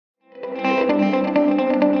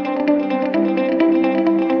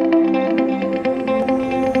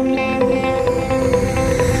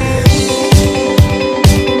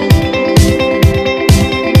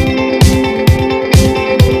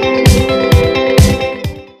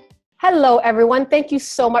Hello, everyone. Thank you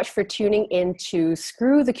so much for tuning in to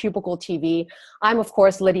Screw the Cubicle TV. I'm, of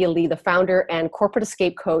course, Lydia Lee, the founder and corporate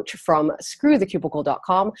escape coach from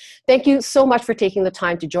screwthecubicle.com. Thank you so much for taking the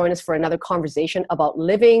time to join us for another conversation about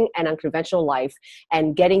living an unconventional life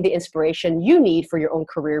and getting the inspiration you need for your own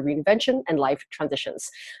career reinvention and life transitions.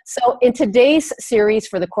 So in today's series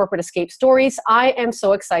for the Corporate Escape Stories, I am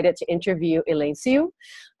so excited to interview Elaine Siu,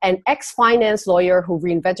 an ex-finance lawyer who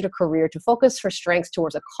reinvented her career to focus her strengths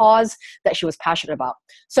towards a cause that she was passionate about.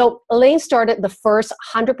 So Elaine started the first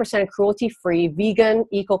 100% cruelty-free, vegan,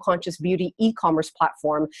 eco-conscious beauty e-commerce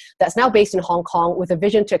platform that's now based in Hong Kong with a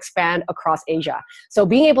vision to expand across Asia. So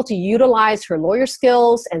being able to utilize her lawyer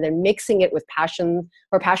skills and then mixing it with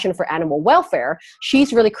her passion for animal welfare,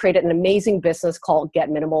 she's really created an amazing business called Get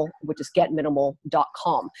Minimal, which is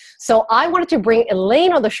getminimal.com. So I wanted to bring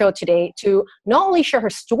Elaine on the show today to not only share her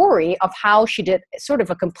story of how she did sort of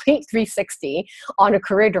a complete 360 on her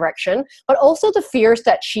career direction, but also the fears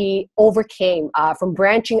that she overcame from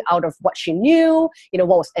branching out of what she knew, what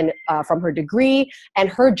was from her degree, and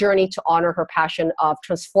her journey to honor her passion of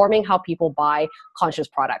transforming how people buy conscious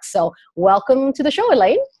products. So welcome to the show,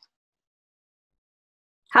 Elaine.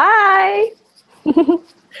 Hi.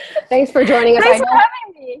 Thanks for joining us. Thanks for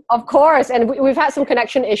having me. Of course. And we've had some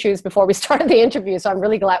connection issues before we started the interview. So I'm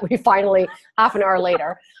really glad we finally, half an hour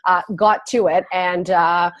later, got to it. And,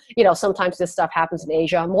 sometimes this stuff happens in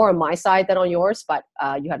Asia, more on my side than on yours. But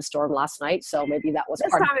you had a storm last night. So maybe that was this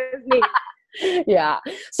part time it was me. Yeah.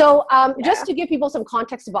 So just to give people some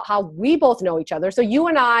context about how we both know each other. So you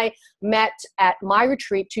and I met at my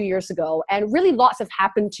retreat 2 years ago, and really lots have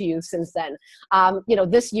happened to you since then.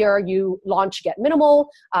 This year you launched Get Minimal,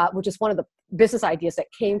 which is one of the business ideas that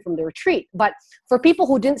came from the retreat. But for people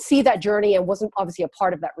who didn't see that journey and wasn't obviously a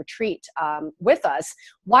part of that retreat with us,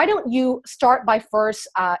 why don't you start by first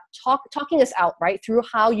talking us out, right, through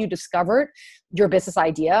how you discovered your business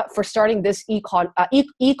idea for starting this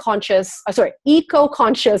eco-conscious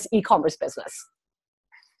e-commerce business?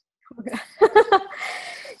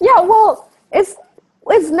 Yeah, well, it's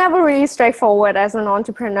never really straightforward as an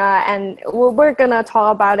entrepreneur, and we're gonna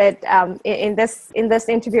talk about it in this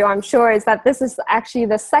interview. I'm sure is that this is actually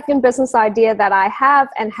the second business idea that I have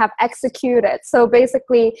and have executed. So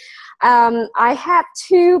basically, I had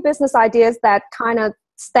two business ideas that kind of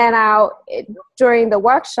stand out during the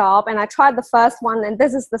workshop, and I tried the first one, and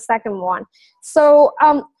this is the second one. So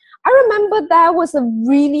I remember that was a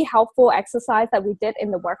really helpful exercise that we did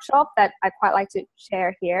in the workshop that I quite like to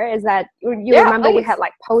share here, is that you remember please. We had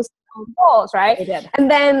like post-it on walls, right? We did. And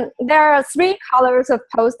then there are 3 colors of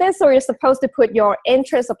post-it, so you're supposed to put your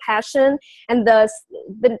interest or passion, and the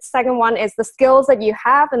second one is the skills that you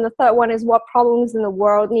have, and the third one is what problems in the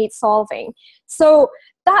world need solving. So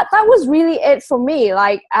that was really it for me,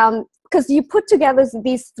 like because you put together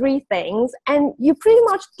these 3 things and you pretty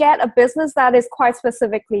much get a business that is quite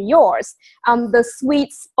specifically yours. The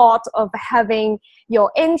sweet spot of having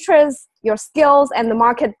your interests, your skills, and the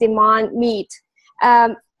market demand meet.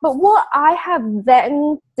 But what I have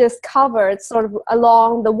then discovered sort of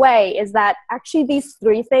along the way is that actually these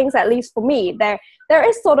 3 things, at least for me, there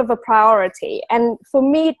is sort of a priority. And for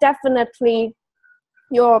me, definitely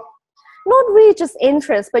your not really just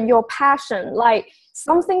interest, but your passion, like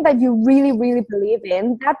something that you really, really believe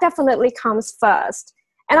in, that definitely comes first.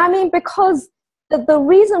 And I mean, because the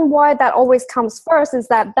reason why that always comes first is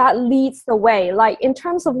that leads the way. Like in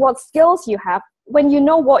terms of what skills you have, when you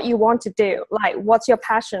know what you want to do, like what's your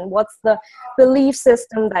passion, what's the belief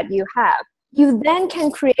system that you have, you then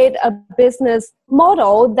can create a business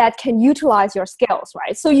model that can utilize your skills,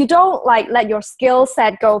 right? So you don't like let your skill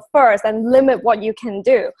set go first and limit what you can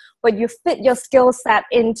do, but you fit your skill set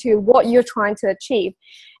into what you're trying to achieve.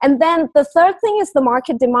 And then the third thing is the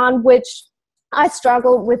market demand, which I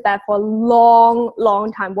struggled with that for a long,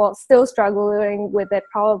 long time. Well, still struggling with it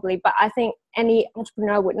probably, but I think any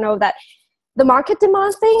entrepreneur would know that the market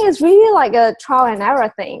demand thing is really like a trial and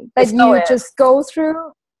error thing that you just go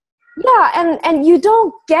through. Yeah, and you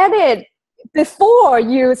don't get it before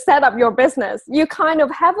you set up your business. You kind of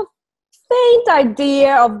have a faint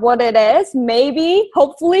idea of what it is, maybe,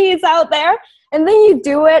 hopefully it's out there, and then you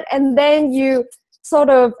do it, and then you sort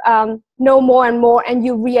of know more and more, and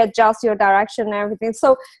you readjust your direction and everything.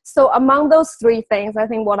 So among those 3 things, I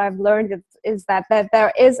think what I've learned is that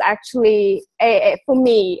there is actually for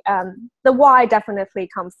me, the why definitely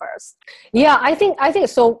comes first. Yeah, I think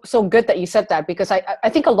it's so good that you said that, because I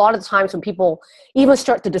think a lot of the times when people even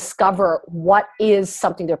start to discover what is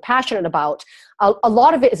something they're passionate about, a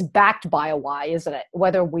lot of it is backed by a why, isn't it?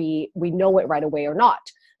 Whether we know it right away or not.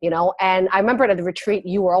 And I remember at the retreat,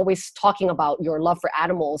 you were always talking about your love for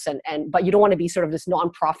animals, but you don't want to be sort of this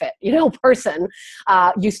nonprofit, person.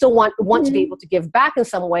 You still want to be able to give back in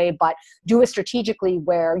some way, but do it strategically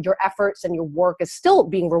where your efforts and your work is still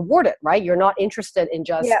being rewarded, right? You're not interested in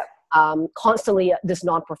just constantly this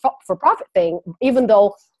non-for-profit thing, even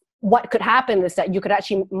though what could happen is that you could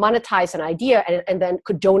actually monetize an idea and then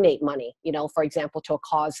could donate money, for example, to a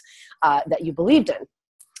cause that you believed in.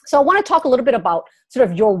 So I want to talk a little bit about sort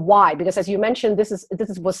of your why, because as you mentioned, this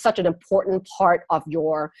was such an important part of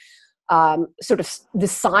your sort of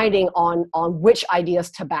deciding on which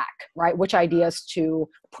ideas to back, right? Which ideas to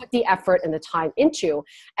put the effort and the time into.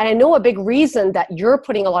 And I know a big reason that you're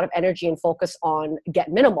putting a lot of energy and focus on Get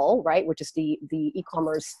Minimal, right? Which is the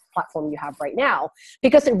e-commerce platform you have right now,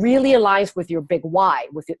 because it really aligns with your big why,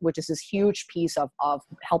 which is this huge piece of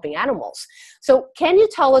helping animals. So can you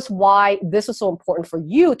tell us why this is so important for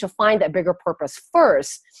you to find that bigger purpose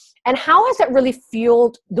first? And how has it really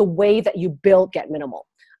fueled the way that you build Get Minimal?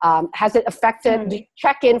 Has it affected, do you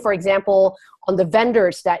check in, for example, on the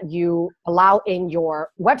vendors that you allow in your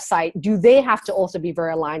website? Do they have to also be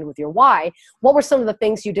very aligned with your why? What were some of the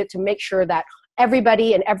things you did to make sure that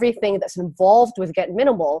everybody and everything that's involved with Get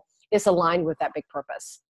Minimal is aligned with that big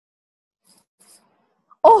purpose?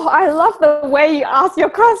 Oh, I love the way you ask your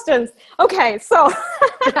questions. Okay, so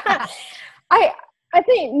I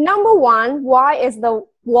think number one, why is the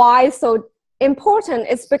why so important?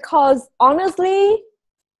 It's because honestly,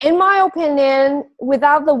 in my opinion,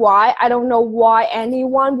 without the why, I don't know why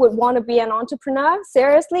anyone would want to be an entrepreneur.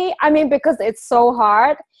 Seriously. I mean, because it's so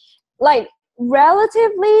hard. Like,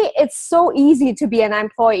 relatively, it's so easy to be an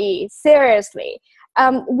employee. Seriously.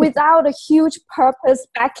 Without a huge purpose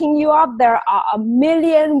backing you up, there are a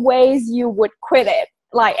million ways you would quit it,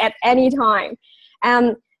 like at any time.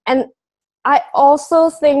 And I also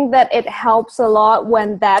think that it helps a lot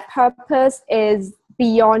when that purpose is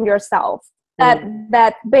beyond yourself.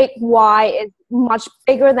 That big why is much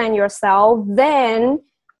bigger than yourself, then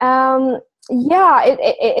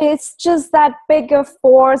it's just that bigger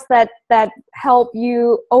force that help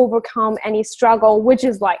you overcome any struggle, which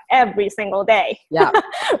is like every single day. Yeah.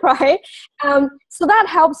 Right. So that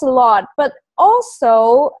helps a lot. But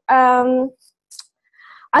also, I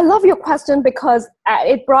love your question because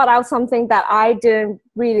it brought out something that I didn't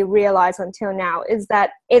really realize until now, is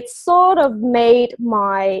that it sort of made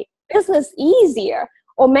my business easier,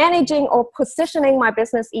 or managing or positioning my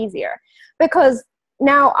business easier, because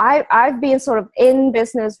now I've been sort of in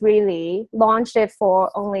business, really launched it for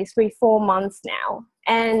only 3-4 months now,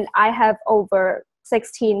 and I have over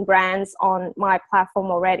 16 brands on my platform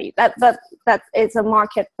already. That it's a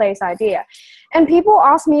marketplace idea, and people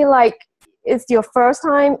ask me like, it's your first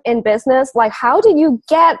time in business, like how did you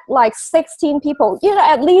get like 16 people,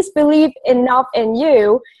 at least believe enough in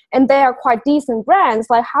you, and they are quite decent brands,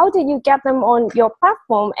 like how did you get them on your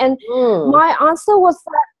platform? And my answer was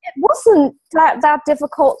that it wasn't that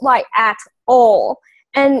difficult, like at all.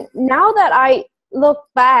 And now that I look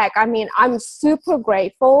back, I mean, I'm super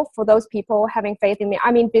grateful for those people having faith in me.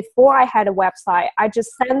 I mean, before I had a website, I just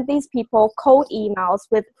sent these people cold emails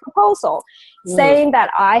with proposal saying that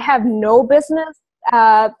I have no business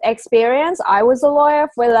experience. I was a lawyer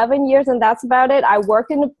for 11 years and that's about it. I work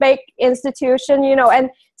in a big institution, and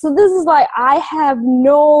so this is like, I have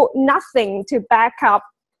nothing to back up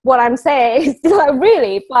what I'm saying, like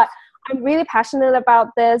really, but I'm really passionate about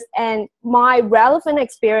this, and my relevant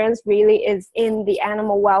experience really is in the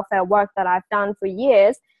animal welfare work that I've done for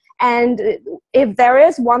years. And if there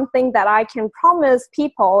is one thing that I can promise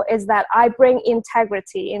people, is that I bring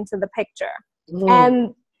integrity into the picture.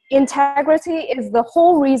 And integrity is the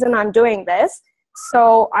whole reason I'm doing this.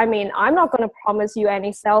 So, I mean, I'm not going to promise you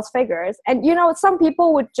any sales figures. And, some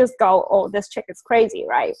people would just go, oh, this chick is crazy,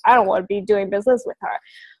 right? I don't want to be doing business with her.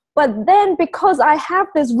 But then because I have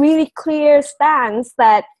this really clear stance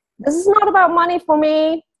that this is not about money for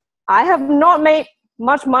me, I have not made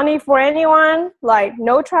much money for anyone, like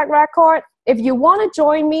no track record. If you want to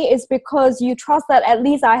join me, it's because you trust that at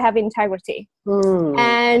least I have integrity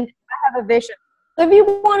and I have a vision. So if you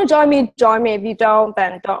want to join me, join me. If you don't,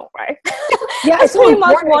 then don't, right? Yeah, it's pretty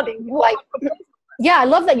much yeah, I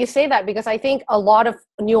love that you say that, because I think a lot of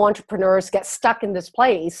new entrepreneurs get stuck in this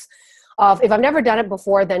place of, if I've never done it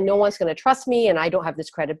before, then no one's going to trust me and I don't have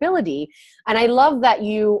this credibility. And I love that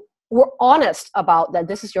you were honest about that.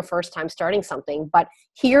 This is your first time starting something, but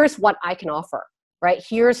here's what I can offer, right?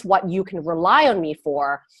 Here's what you can rely on me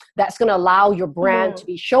for. That's going to allow your brand to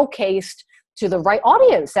be showcased, to the right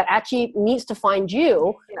audience that actually needs to find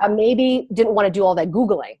you, and maybe didn't want to do all that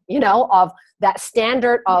Googling, you know, of that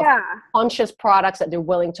standard of conscious products that they're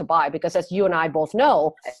willing to buy. Because as you and I both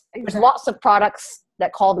know, there's lots of products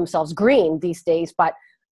that call themselves green these days, but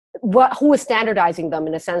who is standardizing them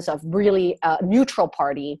in a sense of really a neutral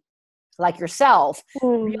party like yourself,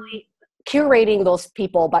 really curating those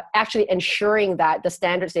people, but actually ensuring that the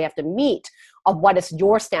standards they have to meet of what is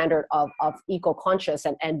your standard of eco-conscious,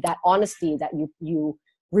 and that honesty that you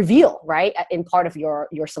reveal, right, in part of your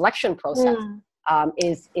selection process,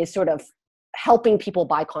 is sort of helping people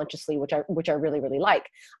buy consciously, which I really, really like.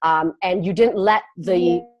 And you didn't let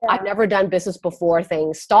the I've never done business before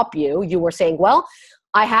thing stop you. You were saying, well,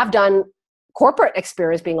 I have done corporate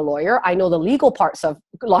experience being a lawyer. I know the legal parts of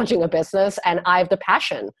launching a business, and I have the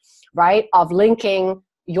passion, right, of linking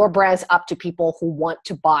your brands up to people who want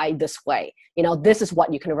to buy this way. You know, this is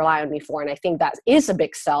what you can rely on me for. And I think that is a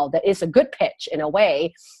big sell. That is a good pitch in a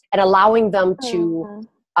way, and allowing them to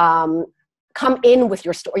come in with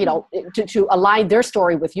your story, you know, to align their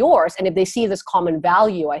story with yours. And if they see this common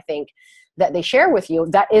value, I think, that they share with you,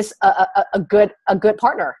 that is a good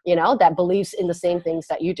partner, you know, that believes in the same things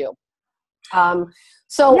that you do.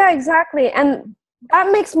 So yeah, exactly. And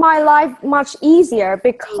that makes my life much easier,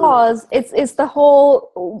 because it's the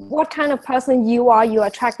whole, what kind of person you are, you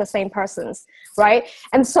attract the same persons, right?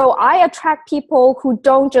 And so I attract people who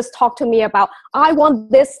don't just talk to me about, I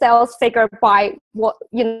want this sales figure by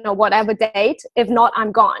whatever date. If not,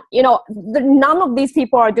 I'm gone. You know, none of these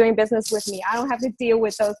people are doing business with me. I don't have to deal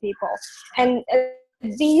with those people. And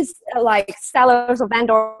these like sellers or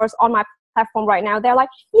vendors on my platform right now, they're like,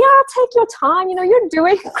 yeah, take your time, you know, you're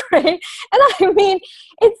doing great. And I mean,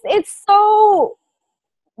 it's so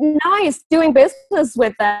nice doing business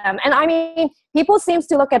with them. And I mean, people seems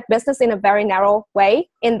to look at business in a very narrow way,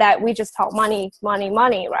 in that we just talk money,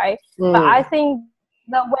 right? But I think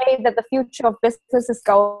the way that the future of business is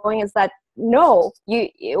going is that, no,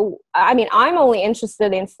 I mean, I'm only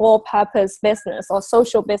interested in for purpose business or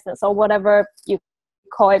social business or whatever you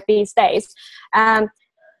call it these days.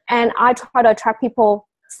 And I try to attract people,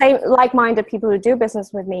 same like-minded people who do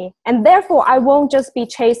business with me. And therefore, I won't just be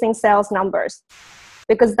chasing sales numbers,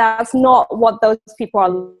 because that's not what those people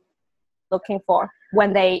are looking for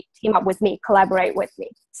when they team up with me, collaborate with me.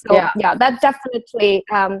 So yeah that definitely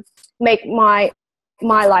make my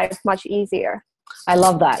life much easier. I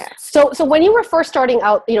love that. Yeah. So when you were first starting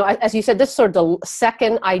out, you know, as you said, this is sort of the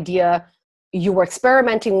second idea you were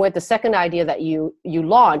experimenting with, the second idea that you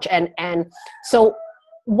launch. And so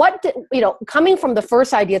what did, you know, coming from the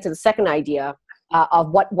first idea to the second idea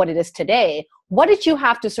of what it is today, what did you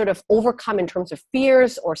have to sort of overcome in terms of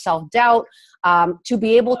fears or self-doubt to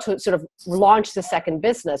be able to sort of launch the second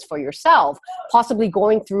business for yourself, possibly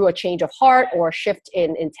going through a change of heart or a shift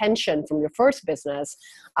in intention from your first business?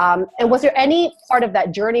 And was there any part of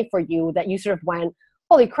that journey for you that you sort of went,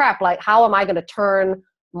 holy crap, like how am I going to turn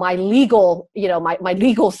my legal, you know, my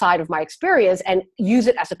legal side of my experience and use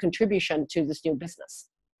it as a contribution to this new business?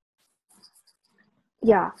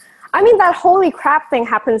 Yeah. I mean, that holy crap thing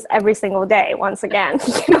happens every single day, once again,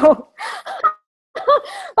 you know.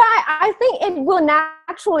 But I think it will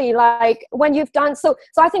naturally, like, when you've done, so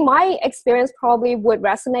I think my experience probably would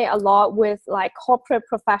resonate a lot with like corporate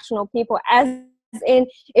professional people, as in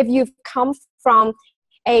if you've come from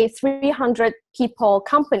a 300 people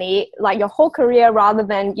company, like your whole career, rather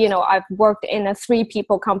than, you know, I've worked in a 3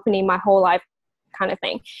 people company my whole life, kind of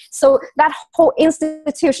thing. So that whole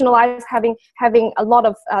institutionalized, having a lot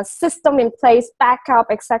of system in place, backup,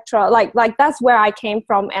 etc. Like that's where I came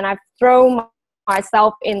from, and I've thrown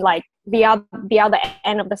myself in like the other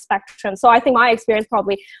end of the spectrum. So I think my experience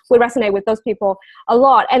probably would resonate with those people a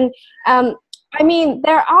lot. And I mean,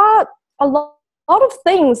 there are a lot of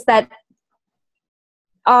things that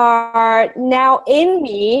are now in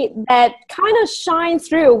me that kind of shine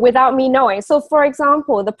through without me knowing. So for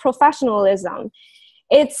example, the professionalism,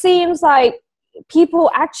 it seems like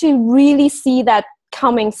people actually really see that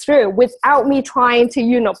coming through without me trying to,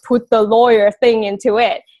 you know, put the lawyer thing into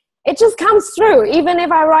it. It just comes through, even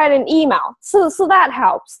if I write an email. So that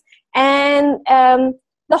helps. And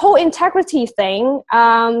the whole integrity thing.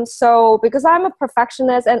 So because I'm a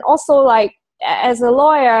perfectionist, and also like, as a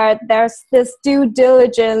lawyer, there's this due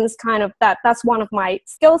diligence kind of that's one of my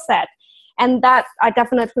skill set, and that I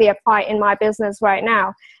definitely apply in my business right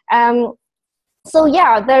now. So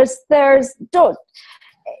yeah, there's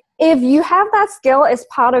if you have that skill as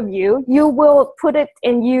part of you, you will put it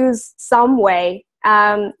in use some way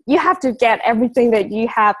you have to get everything that you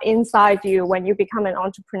have inside you when you become an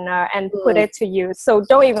entrepreneur and put it to use. So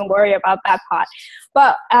don't even worry about that part.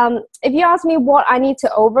 But if you ask me what I need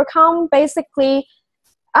to overcome, basically,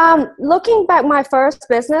 looking back, my first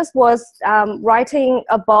business was writing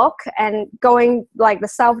a book and going like the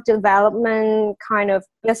self-development kind of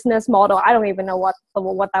business model. I don't even know what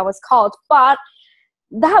that was called, but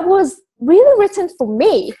that was really written for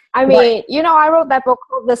me. I mean, you know, I wrote that book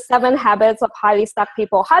called The 7 Habits of Highly Stuck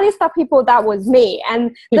People. Highly Stuck People, that was me.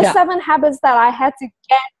 And the 7 habits that I had to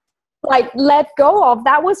let go of,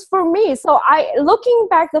 that was for me. So looking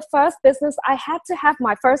back, the first business, I had to have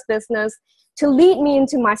my first business to lead me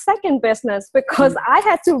into my second business, because I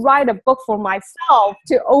had to write a book for myself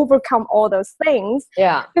to overcome all those things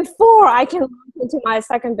before I can launch into my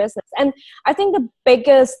second business. And I think the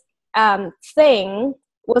biggest thing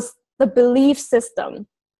was the belief system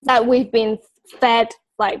that we've been fed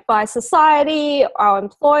like by society, our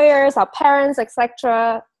employers, our parents,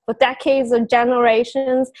 etc., for decades or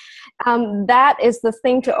generations. That is the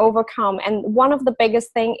thing to overcome. And one of the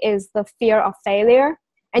biggest thing is the fear of failure.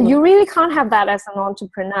 And you really can't have that as an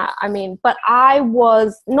entrepreneur. I mean, but I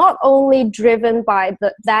was not only driven by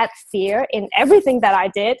that fear in everything that I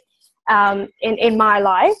did in my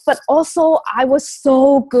life, but also I was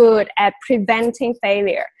so good at preventing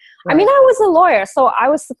failure. Right. I mean, I was a lawyer, so I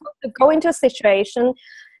was supposed to go into a situation,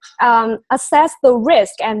 assess the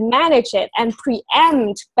risk and manage it and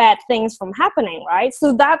preempt bad things from happening, right?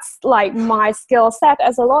 So that's like my skill set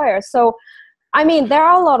as a lawyer. So, I mean, there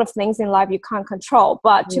are a lot of things in life you can't control,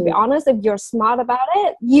 but to be honest, if you're smart about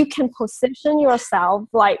it, you can position yourself,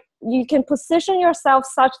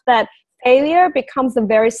 such that failure becomes a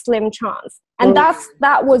very slim chance. And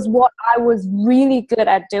that was what I was really good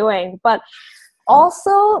at doing. But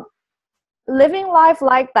also, living life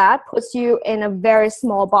like that puts you in a very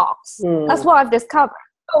small box. That's what I've discovered.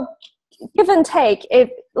 So give and take, if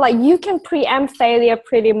like you can preempt failure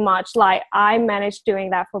pretty much, like I managed doing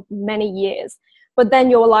that for many years, but then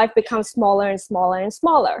your life becomes smaller and smaller and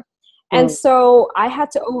smaller. And so I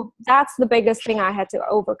had to, that's the biggest thing I had to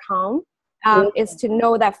overcome, is to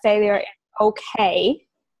know that failure is okay,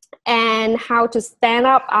 and how to stand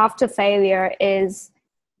up after failure is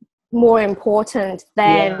more important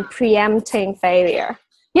than preempting failure.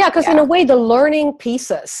 Yeah, because in a way, the learning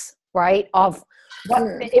pieces, right, of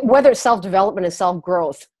whether it's self-development and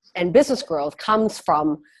self-growth and business growth comes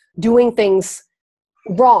from doing things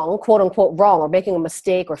wrong, quote unquote wrong, or making a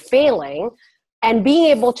mistake or failing, and being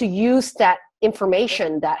able to use that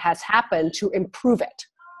information that has happened to improve it,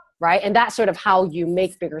 right? And that's sort of how you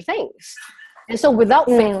make bigger things. And so without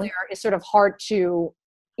failure, it's sort of hard to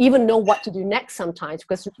even know what to do next sometimes,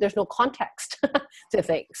 because there's no context to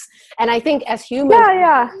things. And I think as humans,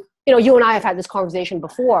 you know, you and I have had this conversation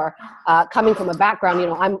before, coming from a background, you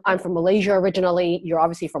know, I'm from Malaysia originally, you're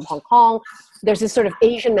obviously from Hong Kong. There's this sort of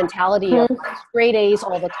Asian mentality of straight A's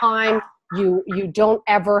all the time. You don't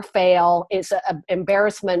ever fail. It's an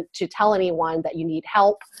embarrassment to tell anyone that you need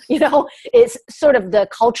help. You know, it's sort of the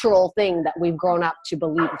cultural thing that we've grown up to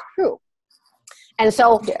believe is true. And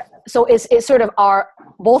so, so it's sort of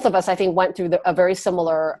both of us, I think, went through a very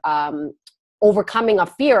similar overcoming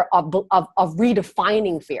of fear, of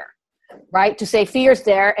redefining fear, right? To say fear's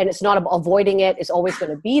there and it's not about avoiding it, it's always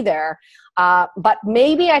going to be there. But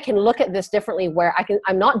maybe I can look at this differently, where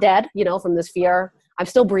I'm not dead, you know, from this fear. I'm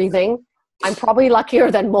still breathing. I'm probably luckier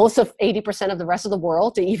than most of 80% of the rest of the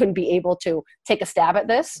world to even be able to take a stab at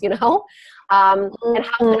this, you know? And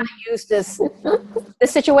how can I use this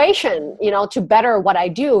situation, you know, to better what I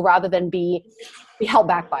do rather than be held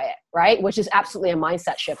back by it, right? Which is absolutely a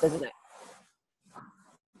mindset shift, isn't it?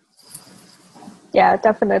 Yeah,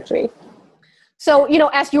 definitely. So, you know,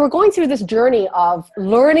 as you were going through this journey of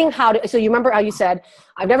learning how to, so you remember how you said,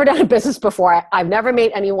 I've never done a business before. I've never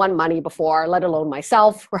made anyone money before, let alone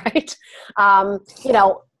myself, right? You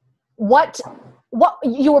know, what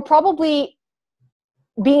you were probably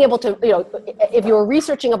being able to, you know, if you were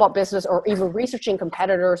researching about business or even researching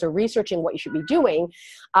competitors or researching what you should be doing,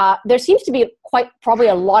 there seems to be probably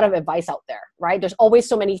a lot of advice out there, right? There's always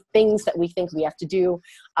so many things that we think we have to do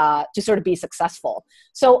to sort of be successful.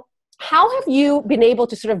 So how have you been able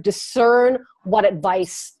to sort of discern what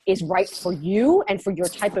advice is right for you and for your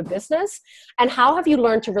type of business? And how have you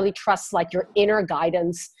learned to really trust like your inner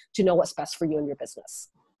guidance to know what's best for you and your business?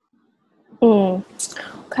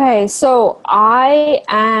 Okay, so I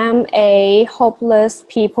am a hopeless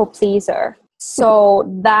people pleaser.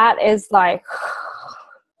 So that is like,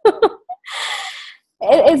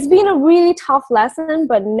 it's been a really tough lesson,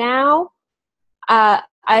 but now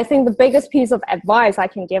I think the biggest piece of advice I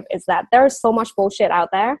can give is that there is so much bullshit out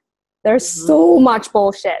there. There's so much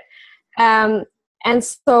bullshit. And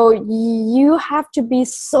so you have to be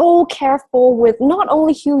so careful with not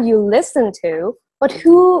only who you listen to, but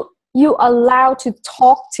who you allow to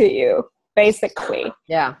talk to you, basically.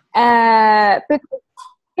 Yeah. Because,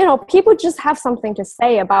 you know, people just have something to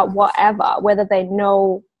say about whatever, whether they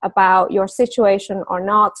know about your situation or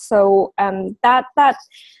not. So that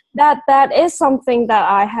is something that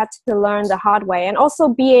I had to learn the hard way. And also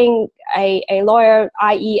being a lawyer,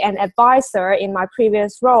 i.e. an advisor in my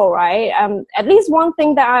previous role, right? At least one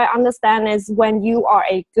thing that I understand is when you are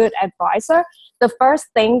a good advisor, the first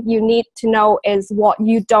thing you need to know is what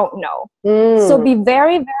you don't know. So be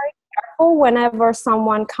very, very careful whenever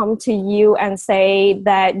someone come to you and say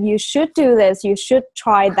that you should do this, you should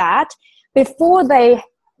try that, before they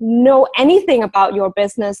know anything about your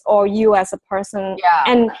business or you as a person.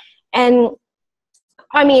 And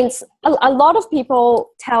I mean, a lot of people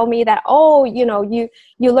tell me that, oh, you know, you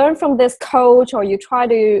learn from this coach, or you try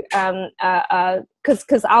to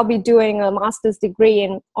because I'll be doing a master's degree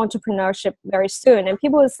in entrepreneurship very soon, and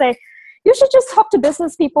people will say you should just talk to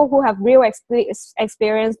business people who have real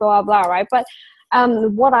experience, blah blah blah, right? But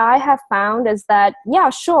what I have found is that, yeah,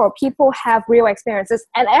 sure, people have real experiences,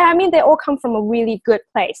 and I mean, they all come from a really good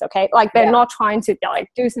place, okay? Like, they're not trying to like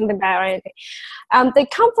do something bad or anything. They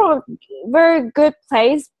come from a very good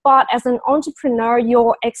place, but as an entrepreneur,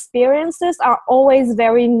 your experiences are always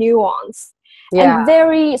very nuanced. And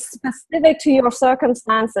very specific to your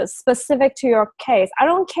circumstances, specific to your case. I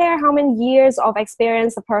don't care how many years of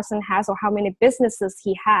experience a person has or how many businesses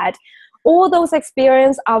he had. All those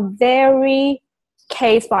experiences are very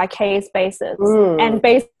case-by-case basis and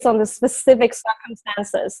based on the specific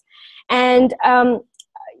circumstances. And,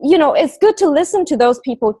 you know, it's good to listen to those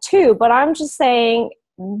people too, but I'm just saying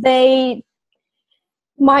they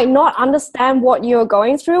might not understand what you're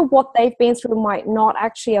going through. What they've been through might not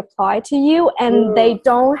actually apply to you, and they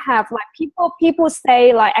don't have, like, people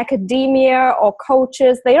say like academia or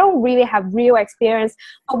coaches, they don't really have real experience,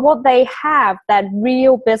 but what they have that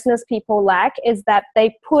real business people lack is that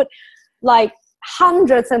they put like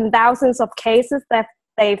hundreds and thousands of cases that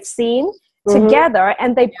they've seen together,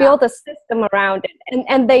 and they build a system around it,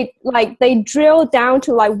 and they drill down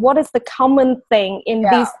to like what is the common thing in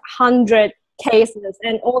these 100 cases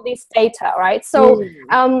and all these data, right? So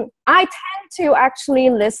I tend to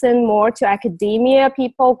actually listen more to academia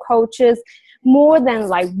people, coaches, more than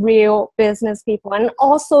like real business people, and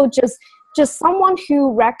also just someone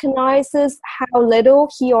who recognizes how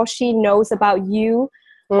little he or she knows about you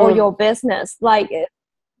or your business. Like,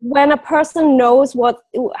 when a person knows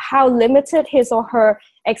how limited his or her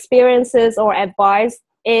experiences or advice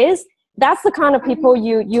is, that's the kind of people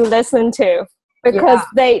you listen to. Because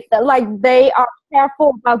they are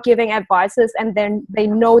careful about giving advices, and then they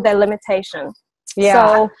know their limitation.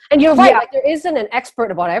 So, and you're right, like, there isn't an expert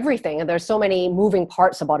about everything, and there's so many moving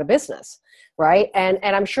parts about a business, right? And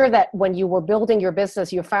I'm sure that when you were building your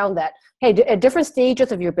business, you found that, hey, at different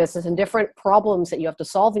stages of your business and different problems that you have to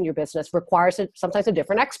solve in your business requires sometimes a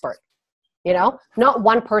different expert. You know, not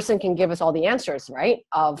one person can give us all the answers, right,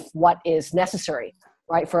 of what is necessary,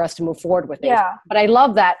 right, for us to move forward with things. But I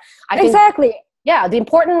love that. I think, the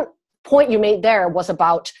important point you made there was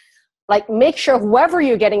about, like, make sure whoever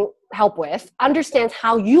you're getting help with understands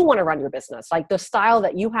how you want to run your business, like the style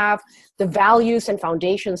that you have, the values and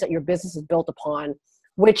foundations that your business is built upon,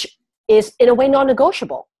 which is in a way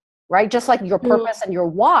non-negotiable, right? Just like your purpose and your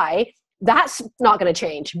why, that's not going to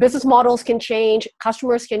change. Business models can change,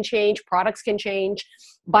 customers can change, products can change,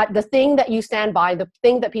 but the thing that you stand by, the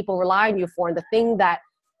thing that people rely on you for, and the thing that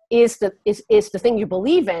is the thing you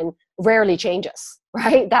believe in rarely changes,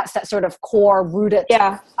 right? That's that sort of core rooted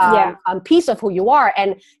piece of who you are.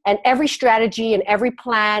 And every strategy and every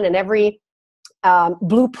plan and every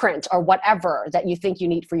blueprint or whatever that you think you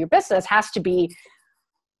need for your business has to be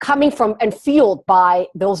coming from and fueled by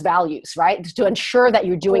those values, right? To ensure that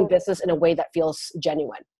you're doing business in a way that feels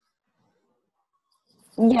genuine.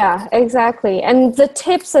 Yeah, exactly. And the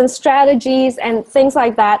tips and strategies and things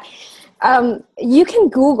like that, you can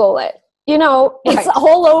Google it. You know, it's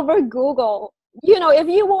all over Google. You know, if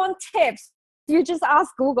you want tips, you just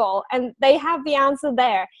ask Google and they have the answer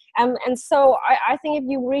there. And so I think if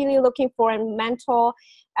you're really looking for a mentor,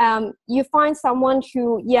 you find someone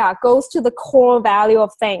who, goes to the core value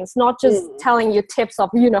of things, not just telling you tips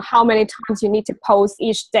of, you know, how many times you need to post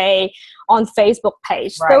each day on Facebook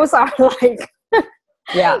page. Those are like...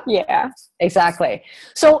 Yeah, exactly.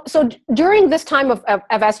 So during this time of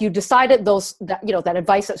as you decided that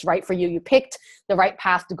advice that's right for you, you picked the right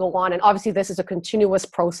path to go on. And obviously this is a continuous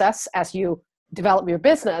process as you develop your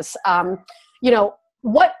business. You know,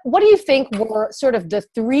 what do you think were sort of the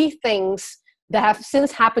 3 things that have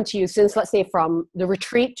since happened to you since, let's say, from the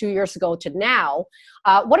retreat 2 years ago to now?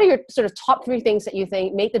 What are your sort of top 3 things that you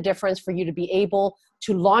think make the difference for you to be able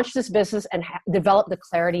to launch this business and develop the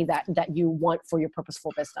clarity that you want for your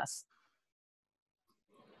purposeful business?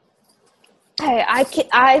 Hey,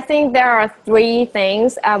 I think there are 3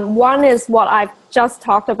 things. One is what I've just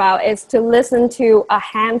talked about, is to listen to a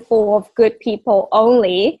handful of good people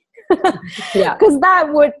only. Yeah, because that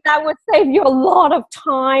would save you a lot of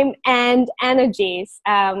time and energies.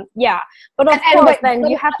 Yeah, but of course, then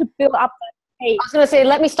you have to build up the pace. I was going to say,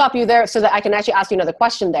 let me stop you there so that I can actually ask you another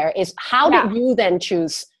question. There is, how did you then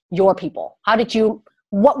choose your people?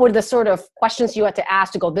 What were the sort of questions you had to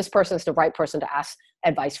ask to go, this person is the right person to ask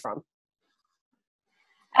advice from?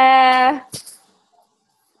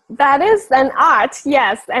 That is an art,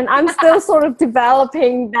 yes, and I'm still sort of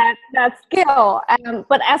developing that skill.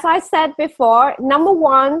 But as I said before, number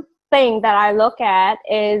one thing that I look at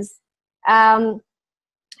is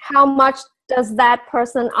how much does that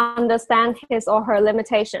person understand his or her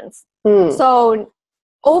limitations. So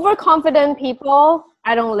overconfident people,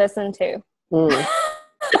 I don't listen to.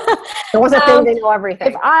 There was a thing, they know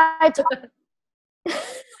everything.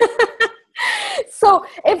 So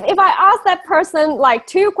if I ask that person like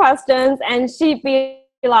 2 questions and she'd be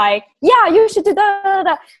like, yeah, you should do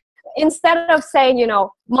that, instead of saying, you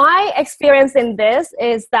know, my experience in this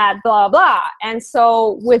is that blah, blah. And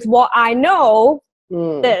so with what I know,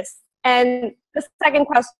 this. And the second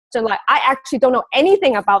question, like, I actually don't know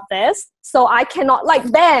anything about this, so I cannot,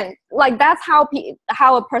 that's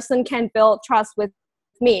how a person can build trust with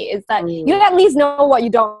me, is that you at least know what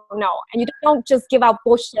you don't know, and you don't just give out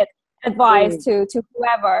bullshit advice to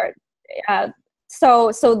whoever.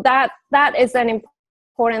 So that is an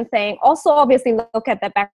important thing. Also, obviously, look at the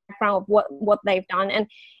background of what they've done,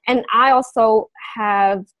 and I also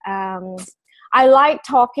have I like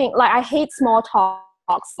talking, like, I hate small talk,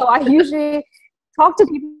 so I usually talk to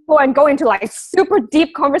people and go into like super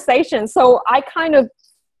deep conversations, so I kind of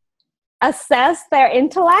assess their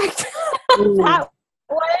intellect that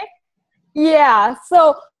way. Yeah,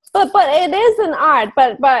 so but it is an art.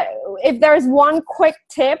 But if there's one quick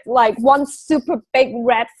tip, like one super big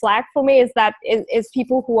red flag for me, is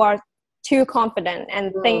people who are too confident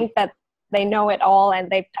and think that they know it all and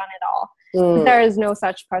they've done it all. There is no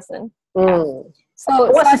such person. Yeah.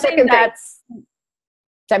 So what's I the second think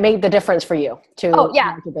that made the difference for you to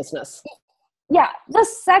launch a business? Yeah, the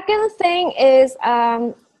second thing is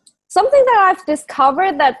something that I've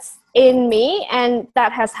discovered that's in me and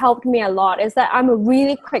that has helped me a lot, is that I'm a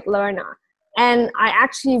really quick learner, and I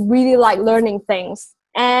actually really like learning things.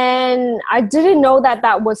 And I didn't know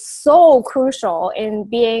that was so crucial in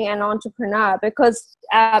being an entrepreneur, because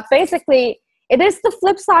basically it is the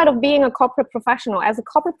flip side of being a corporate professional. As a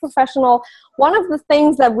corporate professional, one of the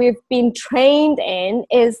things that we've been trained in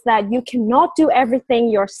is that you cannot do everything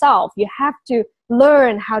yourself. You have to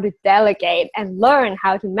learn how to delegate and learn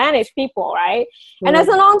how to manage people, right? And as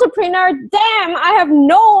an entrepreneur, damn, I have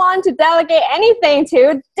no one to delegate anything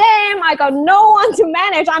to. Damn, I got no one to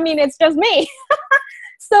manage. I mean, it's just me.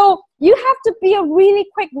 So you have to be a really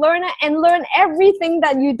quick learner and learn everything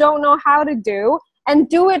that you don't know how to do, and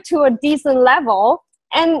do it to a decent level,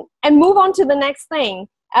 and move on to the next thing.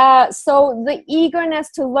 So the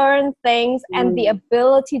eagerness to learn things and the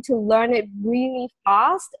ability to learn it really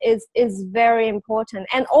fast is very important.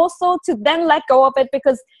 And also to then let go of it,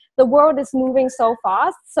 because the world is moving so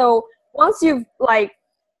fast. So once you've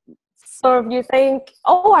you think,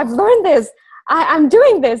 oh, I've learned this, I'm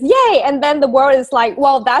doing this, yay. And then the world is like,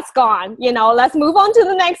 well, that's gone. Let's move on to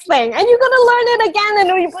the next thing. And you're going to learn it again. And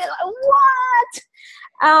you'll be like,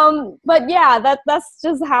 what? But yeah, that's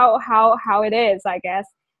just how it is, I guess.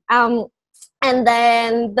 And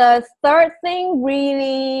then the third thing,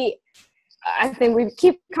 really, I think we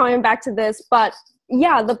keep coming back to this, but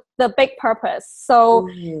yeah, the big purpose. So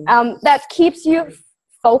that keeps you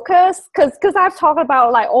focused, because I've talked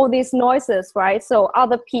about like all these noises, right? So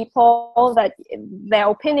other people, that their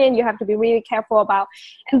opinion you have to be really careful about,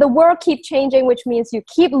 and the world keeps changing, which means you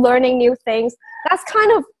keep learning new things. That's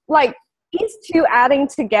kind of like, these two adding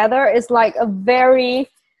together is like a very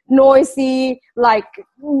noisy, like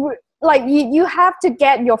you have to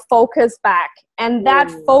get your focus back, and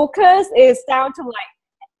that focus is down to like,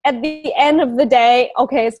 at the end of the day,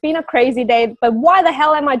 okay, it's been a crazy day, but why the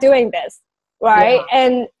hell am I doing this, right?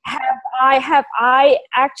 And have I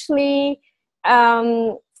actually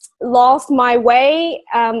lost my way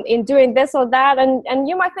in doing this or that, and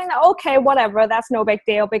you might think that, okay, whatever, that's no big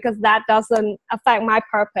deal because that doesn't affect my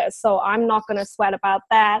purpose, so I'm not going to sweat about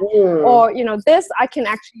that. Or, you know, this I can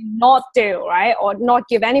actually not do, right? Or not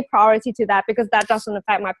give any priority to that because that doesn't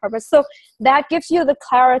affect my purpose. So that gives you the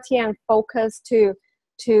clarity and focus to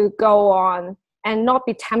go on and not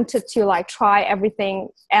be tempted to like try everything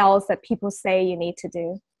else that people say you need to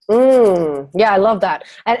do. Yeah, I love that.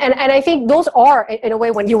 And I think those are, in a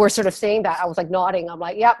way, when you were sort of saying that, I was like nodding. I'm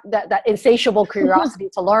like, yep, that insatiable curiosity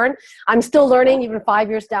to learn. I'm still learning even 5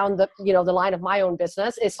 years down the line of my own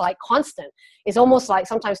business. It's like constant. It's almost like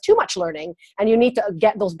sometimes too much learning, and you need to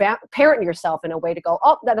get those parent yourself in a way to go,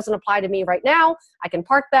 oh, that doesn't apply to me right now. I can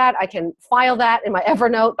park that. I can file that in my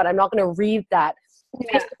Evernote, but I'm not going to read that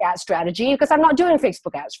Facebook ad strategy because I'm not doing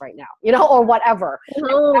Facebook ads right now, you know, or whatever.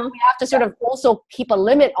 We have to sort of also keep a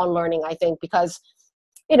limit on learning, I think, because,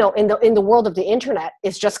 you know, in the world of the internet,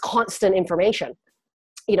 it's just constant information,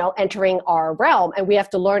 you know, entering our realm. And we have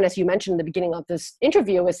to learn, as you mentioned in the beginning of this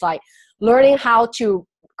interview, it's like learning how to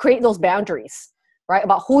create those boundaries, right?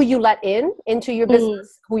 About who you let into your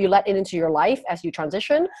business, who you let into your life as you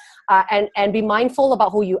transition, and be mindful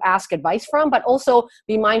about who you ask advice from, but also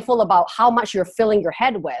be mindful about how much you're filling your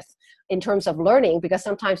head with in terms of learning, because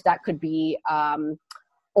sometimes that could be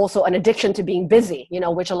also an addiction to being busy, you know,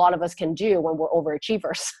 which a lot of us can do when we're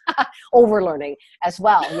overachievers, overlearning as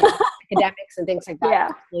well. You know, academics and things like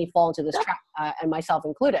that really fall into this trap, and myself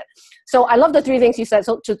included. So I love the three things you said.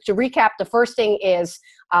 So to recap, the first thing is,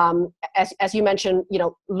 as you mentioned, you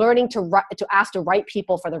know, learning to ask the right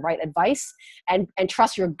people for the right advice, and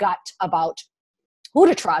trust your gut about who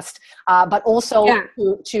to trust, but also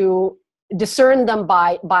to discern them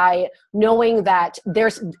by knowing that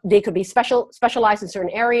they could be specialized in certain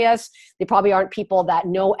areas. They probably aren't people that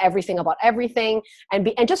know everything about everything, and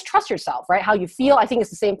just trust yourself, right? How you feel. I think it's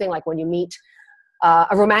the same thing like when you meet a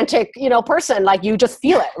romantic, you know, person, like you just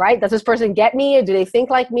feel it, right? Does this person get me? Do they think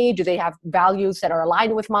like me? Do they have values that are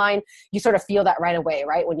aligned with mine? You sort of feel that right away,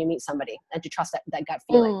 right? When you meet somebody, and to trust that gut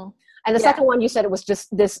feeling. And the second one you said, it was just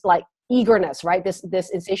this like eagerness, right? This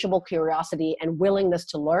insatiable curiosity and willingness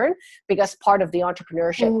to learn, because part of the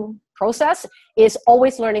entrepreneurship process is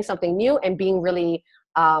always learning something new and being really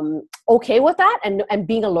okay with that, and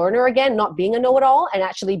being a learner again, not being a know-it-all, and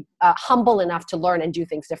actually humble enough to learn and do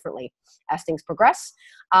things differently as things progress.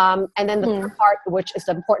 And then the third part, which is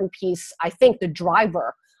the important piece, I think the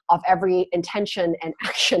driver of every intention and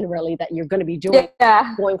action really that you're going to be doing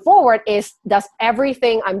going forward, is, does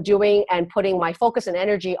everything I'm doing and putting my focus and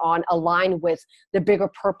energy on align with the bigger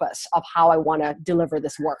purpose of how I want to deliver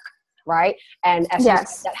this work, right? And as you said,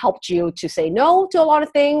 that helped you to say no to a lot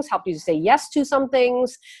of things, helped you to say yes to some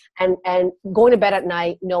things, and going to bed at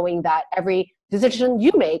night knowing that every decision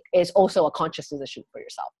you make is also a conscious decision for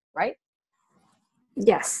yourself, right?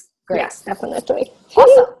 Yes. Great. Yes, definitely.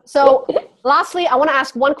 Awesome. So lastly, I want to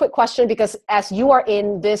ask one quick question, because as you are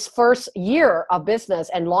in this first year of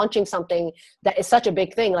business and launching something that is such a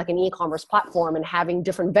big thing, like an e-commerce platform, and having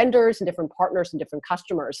different vendors and different partners and different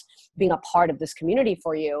customers being a part of this community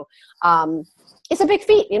for you, it's a big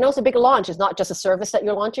feat. You know, it's a big launch. It's not just a service that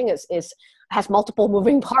you're launching. It has multiple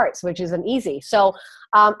moving parts, which isn't easy. So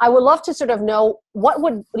I would love to sort of know, what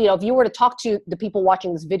would, you know, if you were to talk to the people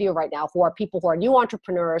watching this video right now, who are people who are new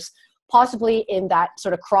entrepreneurs, possibly in that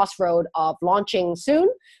sort of crossroad of launching soon,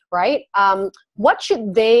 right? What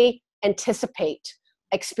should they anticipate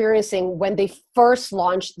experiencing when they first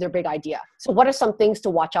launch their big idea? So what are some things to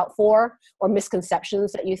watch out for, or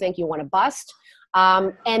misconceptions that you think you want to bust?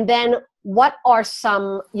 And then what are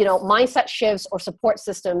some, you know, mindset shifts or support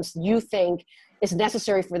systems you think is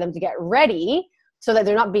necessary for them to get ready, so that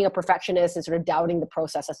they're not being a perfectionist and sort of doubting the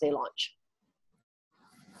process as they launch?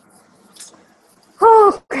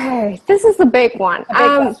 Okay, this is a big one.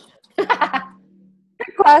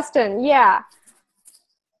 Good question. Yeah.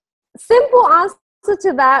 Simple answer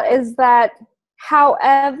to that is that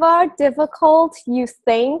however difficult you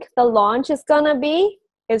think the launch is going to be,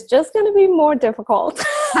 it's just going to be more difficult.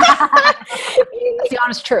 That's the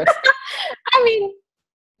honest truth. I mean,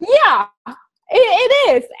 yeah, it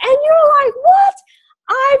is. And you're like, what?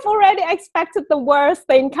 I've already expected the worst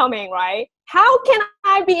thing coming, right? How can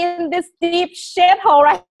I be in this deep shithole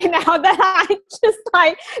right now that I just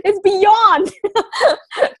like, it's beyond,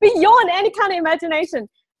 beyond any kind of imagination.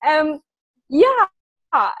 But you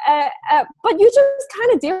just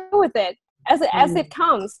kind of deal with it as it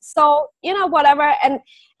comes. So, you know, whatever. And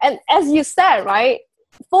as you said, right,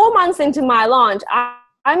 4 months into my launch,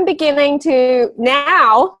 I'm beginning to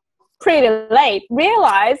now, pretty late,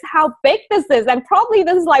 realize how big this is, and probably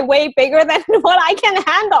this is like way bigger than what I can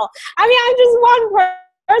handle. I mean, I'm just one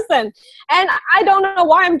person. And I don't know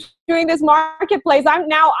why I'm doing this marketplace. I'm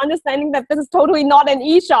now understanding that this is totally not an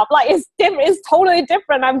e-shop. Like it's different. It's totally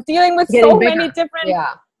different. I'm dealing with so many different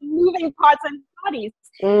moving parts and bodies.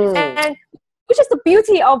 And which is the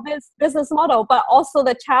beauty of this business model, but also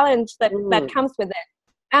the challenge that comes with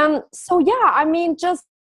it. So yeah, I mean, just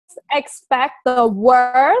expect the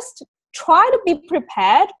worst. Try to be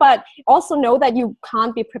prepared, but also know that you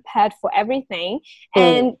can't be prepared for everything.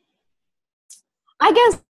 And I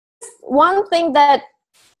guess one thing that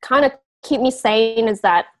kind of keep me sane is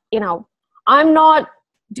that, you know, I'm not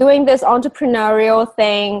doing this entrepreneurial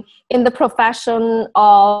thing in the profession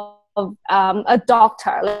of a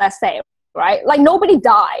doctor, let's say, right? Like nobody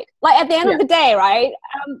died. Like at the end of the day, right?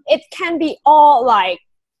 It can be all like,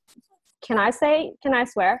 can I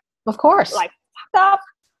swear? Of course. Like fucked up.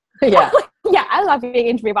 Yeah. Yeah, I love being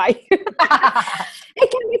interviewed by you.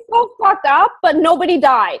 It can be so fucked up, but nobody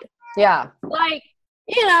died. Yeah. Like,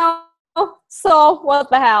 you know, so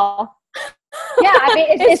what the hell? Yeah, I mean,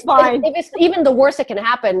 it's fine. If it's even the worst that can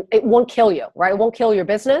happen, it won't kill you, right? It won't kill your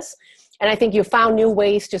business. And I think you found new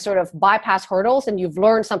ways to sort of bypass hurdles, and you've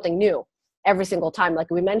learned something new every single time,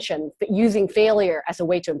 like we mentioned, using failure as a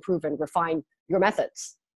way to improve and refine your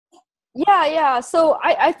methods. Yeah. So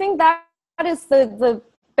I think that is the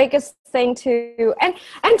biggest thing to, and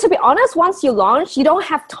to be honest, once you launch, you don't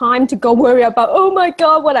have time to go worry about, oh my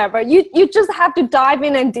God, whatever. You just have to dive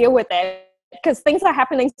in and deal with it, because things are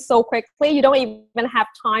happening so quickly. You don't even have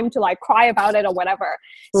time to like cry about it or whatever.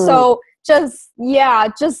 So just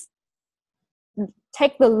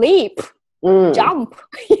take the leap, jump.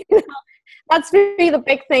 You know? That's really the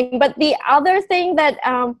big thing. But the other thing that,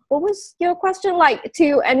 what was your question? Like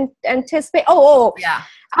to anticipate?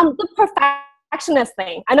 The perfectionist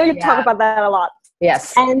thing. I know you talk about that a lot.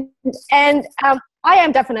 Yes. And I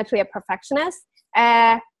am definitely a perfectionist.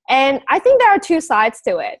 And I think there are two sides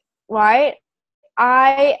to it, right?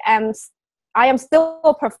 I am still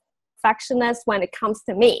a perfectionist when it comes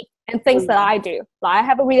to me and things that I do. Like I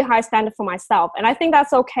have a really high standard for myself, and I think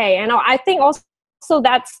that's okay. And I think also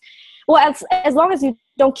that's, well, as long as you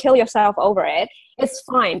don't kill yourself over it, it's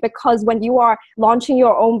fine. Because when you are launching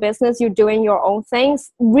your own business, you're doing your own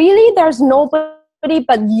things, really there's nobody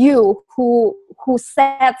but you who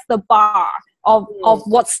sets the bar of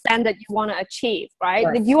what standard you want to achieve,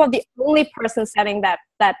 right? You are the only person setting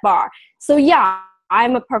that bar. So yeah,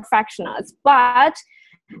 I'm a perfectionist, but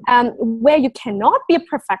where you cannot be a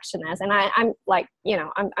perfectionist, and I'm like, you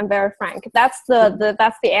know, I'm very frank, that's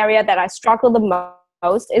the area that I struggle the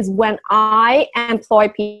most, is when I employ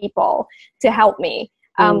people to help me.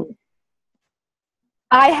 I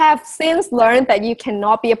have since learned that you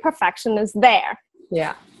cannot be a perfectionist there.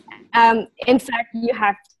 Yeah. In fact, you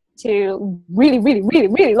have to really, really, really,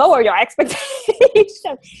 really lower your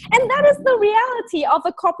expectation. And that is the reality of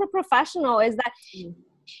a corporate professional, is that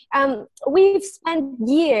we've spent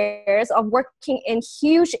years of working in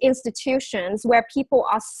huge institutions where people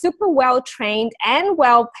are super well trained and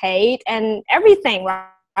well paid and everything, right?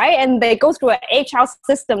 And they go through an HR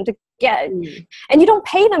system to get, and you don't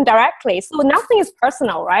pay them directly. So nothing is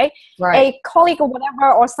personal, right? A colleague or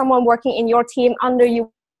whatever, or someone working in your team under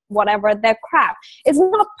you, whatever, they're crap. It's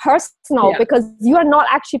not personal because you are not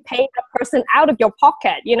actually paying the person out of your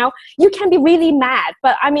pocket. You know, you can be really mad,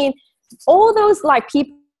 but I mean, all those like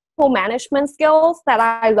people management skills that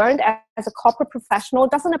I learned as a corporate professional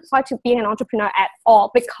doesn't apply to being an entrepreneur at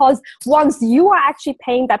all, because once you are actually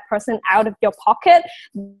paying that person out of your pocket,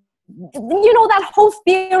 you know, that whole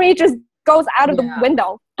theory just goes out of the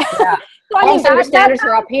window. Yeah. So, I mean, your standards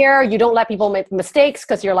are up here. You don't let people make mistakes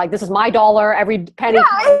because you're like, this is my dollar, every penny.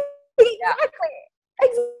 Exactly.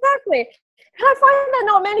 And I find that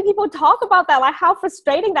not many people talk about that, like how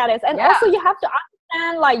frustrating that is. And also you have to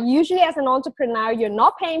understand, like usually as an entrepreneur, you're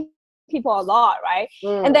not paying people a lot, right?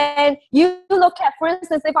 And then you look at, for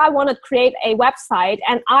instance, if I want to create a website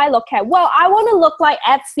and I look at, well, I want to look like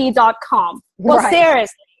Etsy.com. Well,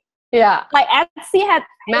 seriously. Yeah. Like Etsy had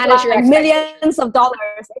like millions of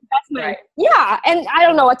dollars investment. Yeah. And I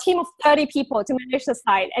don't know, a team of 30 people to manage the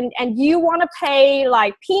site. And you want to pay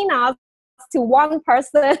like peanuts to one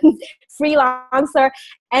person, freelancer,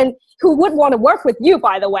 and who would want to work with you,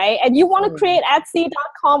 by the way, and you want to create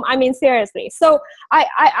Etsy.com. I mean, seriously. So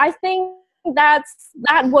I think that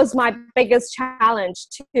was my biggest challenge,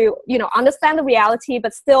 to, you know, understand the reality,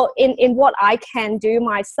 but still in what I can do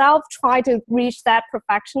myself, try to reach that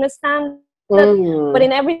perfectionist standard. But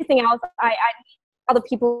in everything else, I need other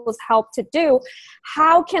people's help to do.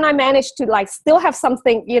 How can I manage to like still have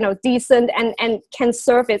something, you know, decent and can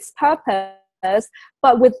serve its purpose,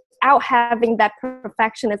 but without having that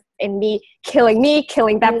perfectionist in me killing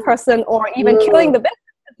that person, or even killing the business?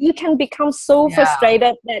 you can become so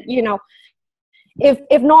frustrated that, you know,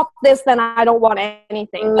 if not this, then I don't want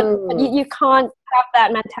anything. But you can't have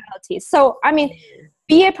that mentality. So, I mean,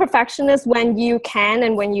 be a perfectionist when you can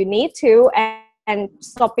and when you need to, and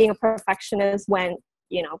stop being a perfectionist when,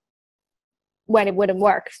 you know, when it wouldn't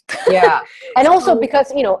work. Yeah. And also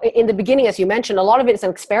because, you know, in the beginning, as you mentioned, a lot of it is an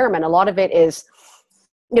experiment. A lot of it is,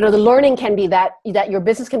 you know, the learning can be that your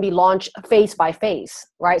business can be launched phase by phase,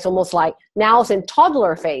 right? It's almost like now it's in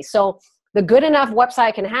toddler phase. So the good enough website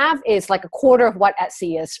I can have is like a quarter of what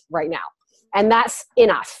Etsy is right now. And that's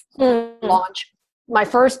enough to launch my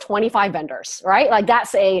first 25 vendors, right? Like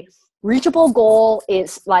that's a reachable goal.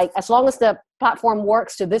 It's like, as long as the platform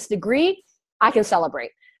works to this degree, I can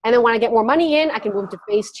celebrate. And then when I get more money in, I can move to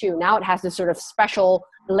phase 2. Now it has this sort of special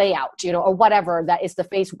layout, you know, or whatever that is the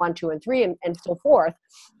phase 1, 2, and 3, and so forth.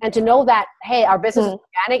 And to know that, hey, our business is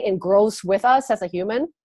organic and grows with us as a human.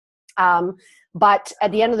 But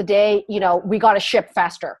at the end of the day, you know, we got to ship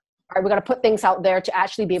faster, right? We got to put things out there to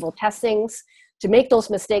actually be able to test things, to make those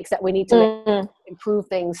mistakes that we need to make, improve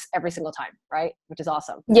things every single time, right? Which is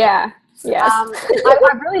awesome. Yeah. Yes.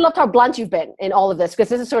 I really loved how blunt you've been in all of this, because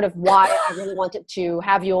this is sort of why I really wanted to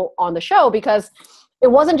have you on the show, because it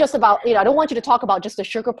wasn't just about, you know, I don't want you to talk about just the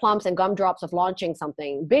sugar plums and gumdrops of launching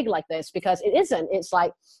something big like this, because it isn't. It's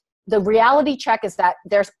like the reality check is that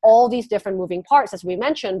there's all these different moving parts, as we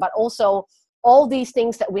mentioned, but also all these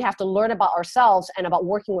things that we have to learn about ourselves and about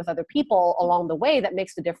working with other people along the way that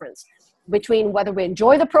makes the difference between whether we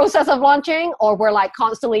enjoy the process of launching or we're like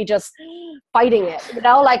constantly just fighting it, you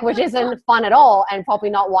know, like, which isn't fun at all, and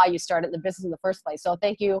probably not why you started the business in the first place. So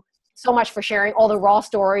thank you so much for sharing all the raw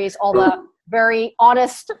stories, all the very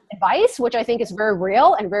honest advice, which I think is very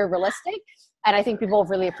real and very realistic. And I think people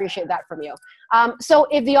really appreciate that from you. So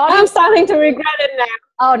if the audience— I'm starting to regret it now.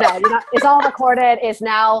 Oh no, you're not, it's all recorded. It's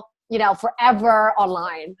now, you know, forever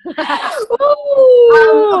online. Okay,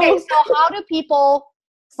 so how do people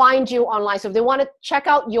find you online? So if they want to check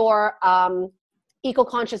out your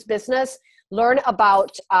eco-conscious business, learn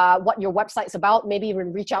about what your website's about, maybe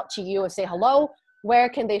even reach out to you and say hello, where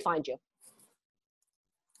can they find you?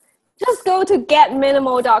 Just go to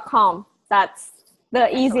getminimal.com. That's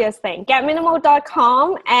the easiest thing.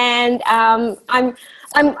 Getminimal.com, and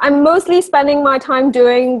I'm mostly spending my time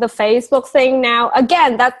doing the Facebook thing now.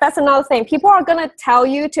 Again, that's another thing. People are gonna tell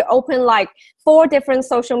you to open like 4 different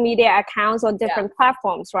social media accounts on different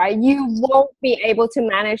platforms, right? You won't be able to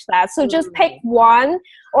manage that. So just pick one,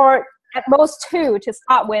 or at most 2 to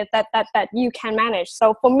start with, that you can manage.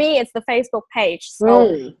 So for me, it's the Facebook page.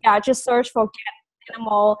 So yeah, just search for Get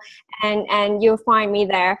Minimal, and you'll find me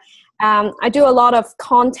there. I do a lot of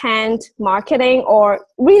content marketing, or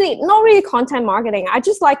really not really content marketing. I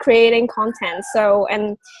just like creating content. So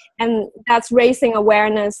and that's raising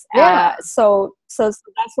awareness. So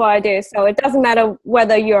that's what I do. So it doesn't matter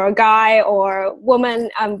whether you're a guy or a woman,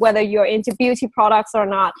 whether you're into beauty products or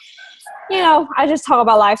not. You know, I just talk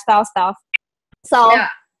about lifestyle stuff. So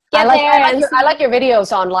I like your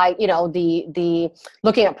videos on, like, you know, the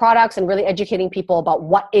looking at products and really educating people about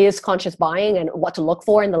what is conscious buying and what to look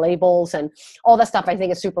for in the labels and all that stuff. I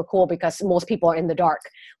think is super cool, because most people are in the dark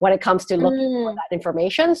when it comes to looking for that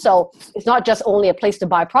information. So it's not just only a place to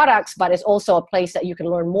buy products, but it's also a place that you can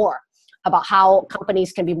learn more about how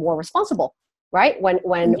companies can be more responsible, right? When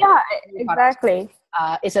exactly.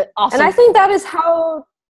 It's an awesome. And I think that is how.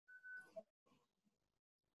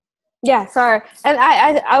 Yeah, sorry. And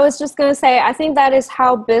I was just going to say, I think that is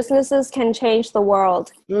how businesses can change the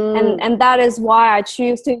world. And that is why I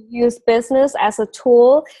choose to use business as a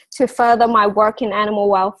tool to further my work in animal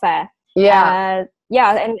welfare. And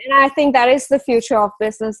I think that is the future of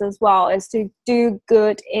business as well, is to do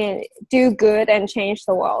good and change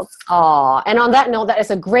the world. Oh, and on that note, that is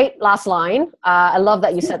a great last line. I love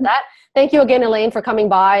that you said that. Thank you again, Elaine, for coming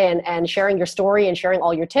by and sharing your story and sharing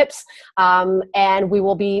all your tips. And we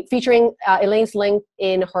will be featuring Elaine's link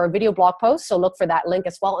in her video blog post, so look for that link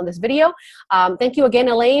as well on this video. Thank you again,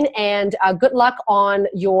 Elaine, and good luck on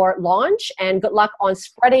your launch, and good luck on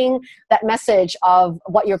spreading that message of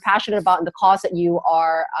what you're passionate about and the cause that you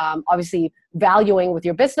are obviously valuing with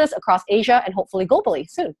your business across Asia and hopefully globally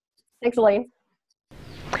soon. Thanks, Elaine.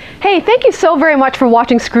 Hey, thank you so very much for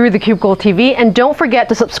watching Screw the Cubicle TV, and don't forget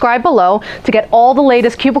to subscribe below to get all the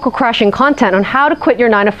latest cubicle crushing content on how to quit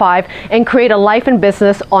your 9-to-5 and create a life and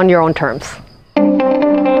business on your own terms.